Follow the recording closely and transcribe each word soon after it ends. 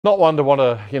Not one to want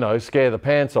to, scare the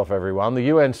pants off everyone. The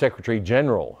UN Secretary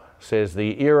General says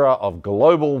the era of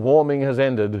global warming has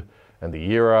ended and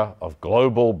the era of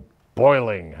global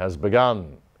boiling has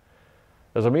begun.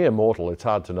 As a mere mortal, it's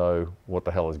hard to know what the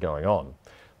hell is going on.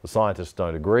 The scientists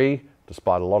don't agree,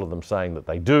 despite a lot of them saying that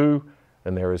they do,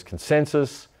 and there is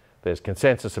consensus. There's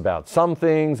consensus about some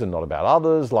things and not about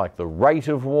others, like the rate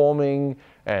of warming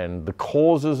and the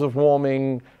causes of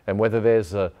warming and whether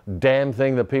there's a damn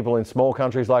thing that people in small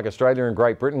countries like Australia and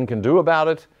Great Britain can do about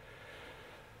it.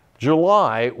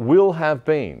 July will have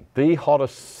been the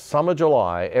hottest summer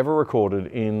July ever recorded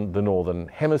in the Northern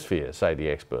Hemisphere, say the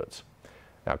experts.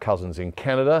 Our cousins in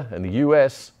Canada and the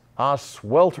US are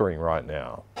sweltering right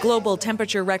now. Global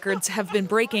temperature records have been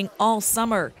breaking all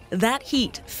summer. That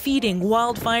heat feeding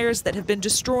wildfires that have been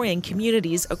destroying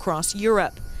communities across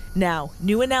Europe. Now,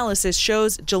 new analysis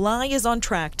shows July is on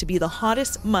track to be the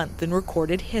hottest month in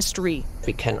recorded history.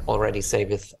 We can already say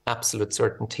with absolute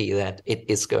certainty that it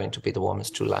is going to be the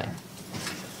warmest July.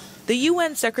 The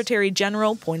UN Secretary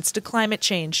General points to climate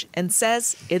change and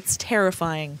says it's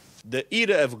terrifying. The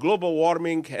era of global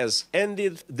warming has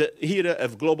ended. The era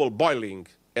of global boiling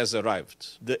has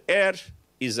arrived. The air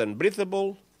is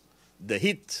unbreathable. The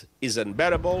heat is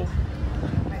unbearable.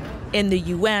 In the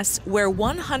U.S., where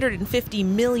 150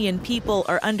 million people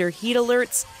are under heat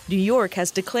alerts, New York has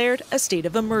declared a state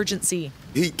of emergency.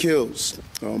 Heat kills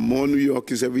more New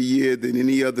Yorkers every year than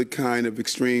any other kind of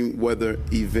extreme weather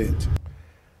event.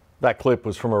 That clip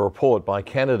was from a report by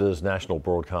Canada's national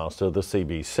broadcaster, the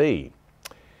CBC.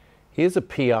 Here's a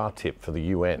PR tip for the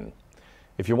UN.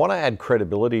 If you want to add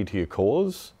credibility to your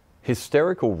cause,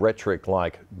 hysterical rhetoric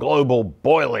like global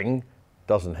boiling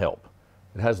doesn't help.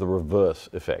 It has the reverse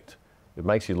effect. It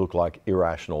makes you look like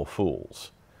irrational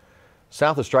fools.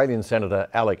 South Australian Senator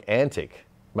Alec Antic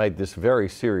made this very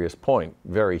serious point,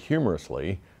 very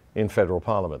humorously, in federal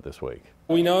parliament this week.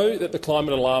 We know that the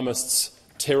climate alarmists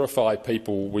terrify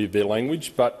people with their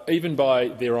language, but even by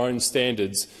their own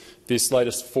standards, this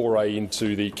latest foray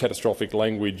into the catastrophic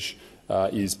language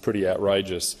is pretty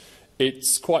outrageous.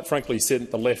 It's quite frankly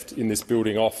sent the left in this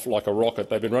building off like a rocket.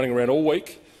 They've been running around all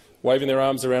week, waving their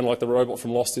arms around like the robot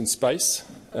from Lost in Space,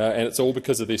 and it's all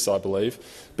because of this, I believe.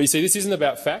 But you see, this isn't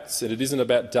about facts, and it isn't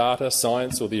about data,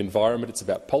 science or the environment. It's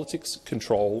about politics,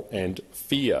 control and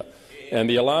fear. And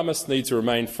the alarmists need to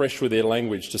remain fresh with their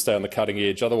language to stay on the cutting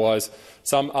edge. Otherwise,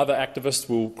 some other activist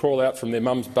will crawl out from their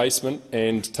mum's basement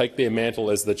and take their mantle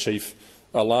as the chief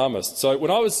alarmist. So when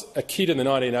I was a kid in the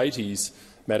 1980s,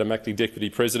 Madam Acting Deputy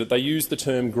President, they used the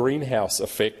term greenhouse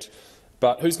effect.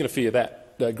 But who's going to fear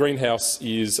that? The greenhouse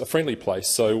is a friendly place.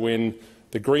 So when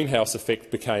the greenhouse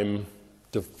effect became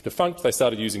defunct, they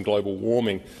started using global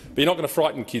warming. But you're not going to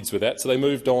frighten kids with that, so they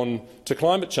moved on to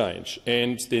climate change,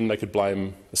 and then they could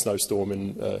blame a snowstorm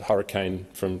and a hurricane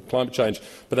from climate change.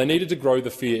 But they needed to grow the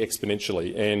fear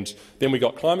exponentially, and then we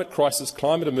got climate crisis,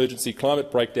 climate emergency, climate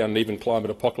breakdown and even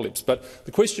climate apocalypse. But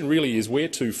the question really is where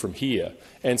to from here?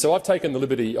 And so I've taken the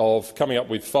liberty of coming up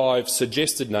with 5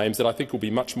 suggested names that I think will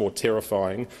be much more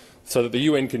terrifying, so that the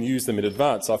UN can use them in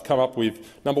advance. I've come up with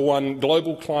number 1,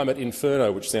 global climate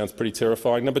inferno, which sounds pretty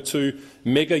terrifying. Number 2,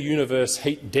 mega universe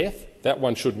heat death. That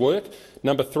one should work.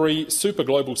 Number 3, super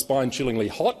global spine-chillingly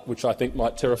hot, which I think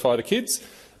might terrify the kids.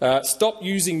 Stop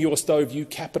using your stove, you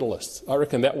capitalists. I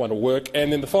reckon that one will work.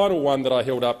 And then the final one that I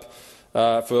held up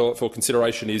for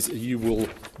consideration is you will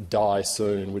die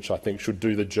soon, which I think should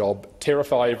do the job.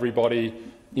 Terrify everybody,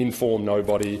 inform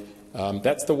nobody.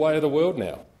 That's the way of the world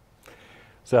now.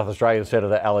 South Australian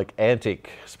Senator Alec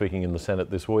Antic speaking in the Senate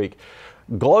this week.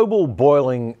 Global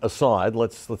boiling aside,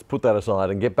 let's put that aside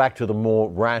and get back to the more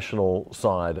rational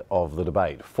side of the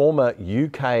debate. Former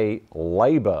UK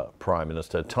Labor Prime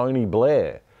Minister Tony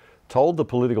Blair told the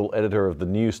political editor of the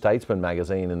New Statesman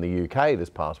magazine in the UK this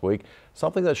past week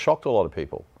something that shocked a lot of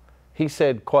people. He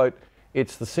said, quote,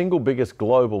 "It's the single biggest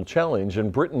global challenge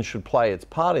and Britain should play its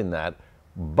part in that,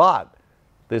 but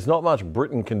there's not much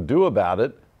Britain can do about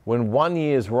it when 1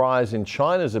 year's rise in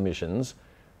China's emissions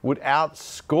would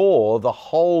outscore the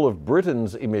whole of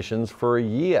Britain's emissions for a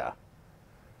year."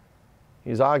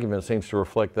 His argument seems to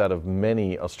reflect that of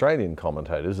many Australian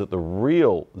commentators that the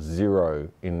real zero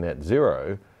in net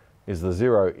zero is the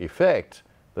zero effect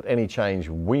that any change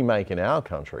we make in our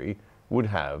country would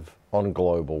have on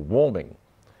global warming.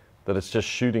 That it's just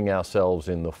shooting ourselves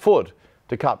in the foot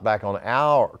to cut back on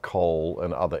our coal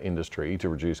and other industry to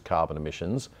reduce carbon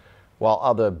emissions, while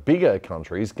other bigger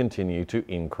countries continue to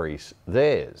increase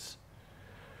theirs.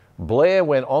 Blair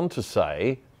went on to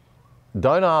say,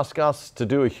 "Don't ask us to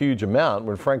do a huge amount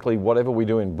when frankly whatever we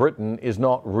do in Britain is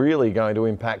not really going to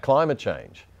impact climate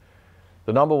change."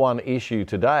 The number one issue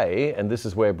today, and this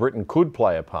is where Britain could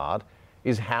play a part,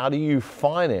 is how do you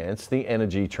finance the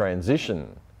energy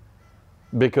transition?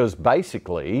 Because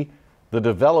basically, the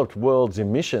developed world's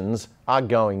emissions are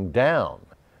going down,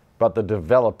 but the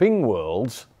developing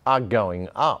world's are going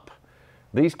up.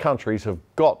 These countries have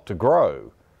got to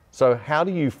grow. So how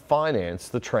do you finance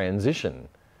the transition?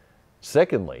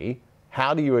 Secondly,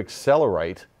 how do you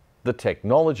accelerate the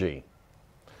technology?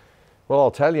 Well,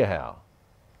 I'll tell you how.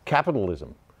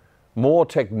 Capitalism. More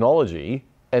technology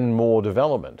and more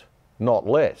development, not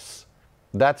less.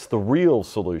 That's the real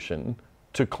solution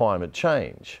to climate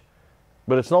change.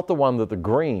 But it's not the one that the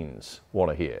Greens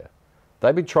want to hear.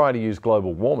 They've been trying to use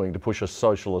global warming to push a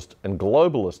socialist and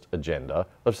globalist agenda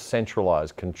of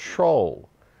centralised control.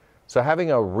 So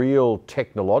having a real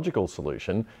technological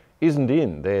solution isn't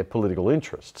in their political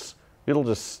interests. It'll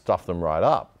just stuff them right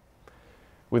up.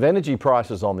 With energy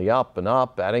prices on the up and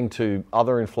up, adding to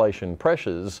other inflation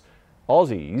pressures,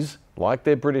 Aussies, like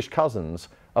their British cousins,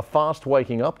 are fast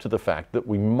waking up to the fact that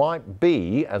we might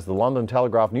be, as the London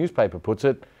Telegraph newspaper puts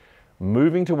it,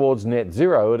 moving towards net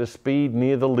zero at a speed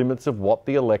near the limits of what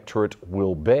the electorate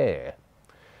will bear.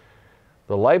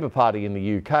 The Labour Party in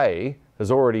the UK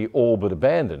has already all but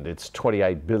abandoned its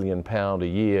 £28 billion a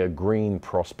year green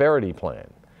prosperity plan.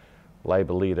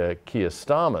 Labour leader Keir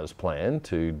Starmer's plan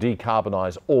to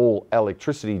decarbonise all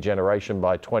electricity generation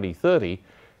by 2030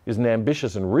 is an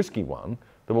ambitious and risky one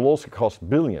that will also cost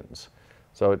billions,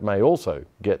 so it may also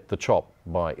get the chop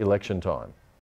by election time.